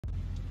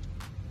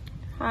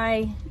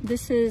Hi,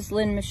 this is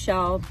Lynn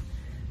Michelle.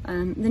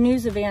 The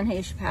news of Ann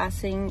Heche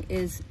passing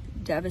is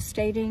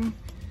devastating.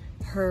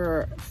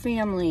 Her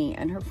family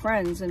and her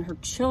friends and her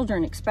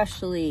children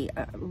especially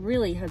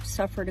really have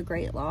suffered a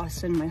great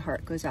loss, and my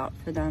heart goes out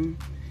for them.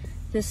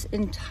 This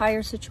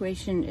entire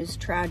situation is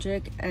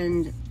tragic,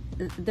 and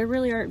there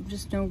really are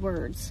just no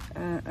words.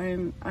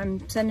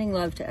 I'm sending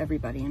love to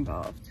everybody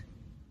involved.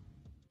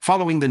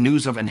 Following the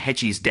news of Ann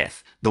Heche's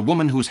death, the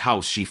woman whose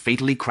house she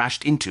fatally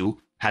crashed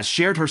into has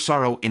shared her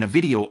sorrow in a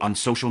video on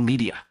social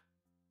media.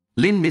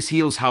 Lynn Miss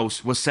Heel's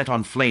house was set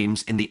on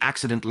flames in the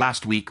accident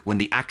last week when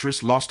the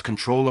actress lost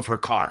control of her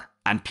car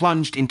and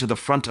plunged into the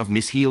front of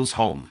Miss Heel's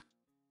home.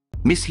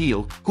 Miss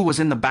Heel, who was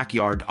in the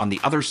backyard on the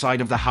other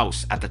side of the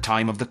house at the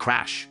time of the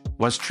crash,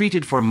 was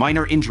treated for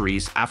minor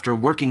injuries after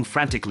working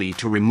frantically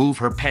to remove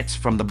her pets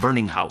from the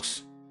burning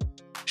house.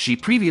 She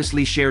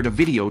previously shared a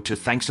video to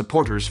thank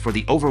supporters for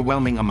the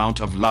overwhelming amount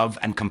of love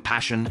and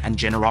compassion and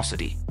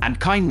generosity and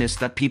kindness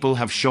that people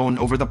have shown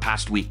over the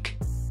past week.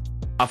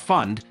 A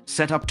fund,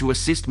 set up to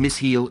assist Miss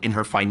Heel in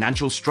her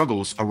financial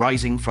struggles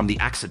arising from the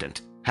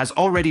accident, has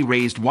already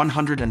raised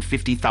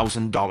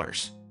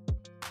 $150,000.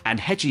 Ann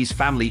Heche's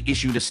family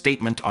issued a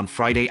statement on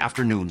Friday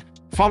afternoon,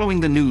 following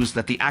the news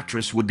that the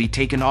actress would be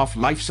taken off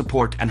life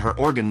support and her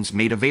organs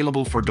made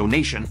available for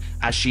donation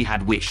as she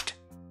had wished.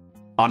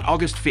 On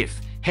August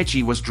 5th,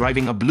 Heche was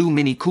driving a blue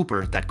Mini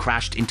Cooper that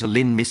crashed into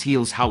Lynn Miss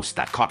Heel's house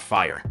that caught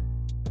fire.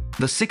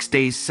 The 6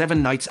 days,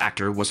 7 nights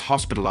actor was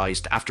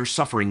hospitalized after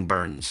suffering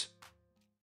burns.